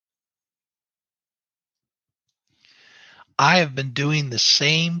I have been doing the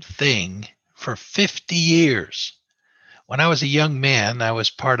same thing for 50 years. When I was a young man, I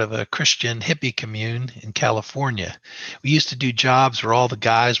was part of a Christian hippie commune in California. We used to do jobs where all the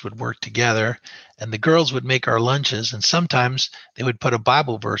guys would work together and the girls would make our lunches, and sometimes they would put a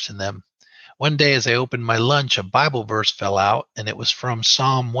Bible verse in them. One day, as I opened my lunch, a Bible verse fell out, and it was from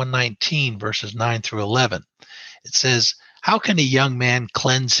Psalm 119, verses 9 through 11. It says, "How can a young man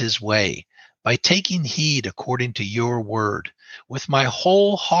cleanse his way? By taking heed according to your word. With my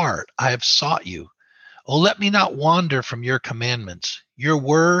whole heart I have sought you. Oh, let me not wander from your commandments. Your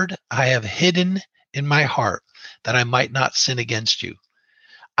word I have hidden in my heart, that I might not sin against you."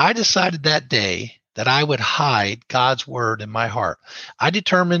 I decided that day that I would hide God's word in my heart. I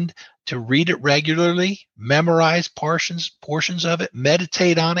determined to read it regularly, memorize portions of it,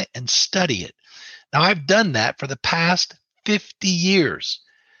 meditate on it, and study it. Now, I've done that for the past 50 years.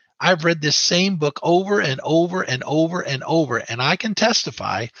 I've read this same book over and over and over and over, and I can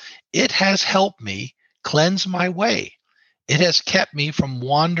testify it has helped me cleanse my way. It has kept me from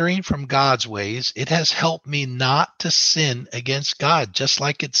wandering from God's ways. It has helped me not to sin against God, just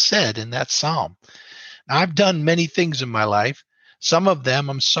like it said in that psalm. Now, I've done many things in my life. Some of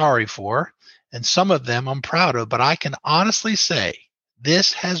them I'm sorry for, and some of them I'm proud of, but I can honestly say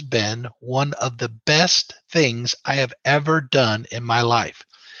this has been one of the best things I have ever done in my life.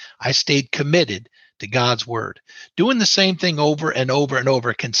 I stayed committed to God's word. Doing the same thing over and over and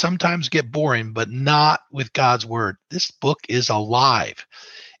over can sometimes get boring, but not with God's word. This book is alive.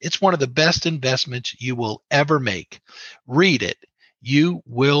 It's one of the best investments you will ever make. Read it. You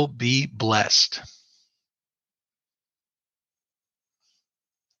will be blessed.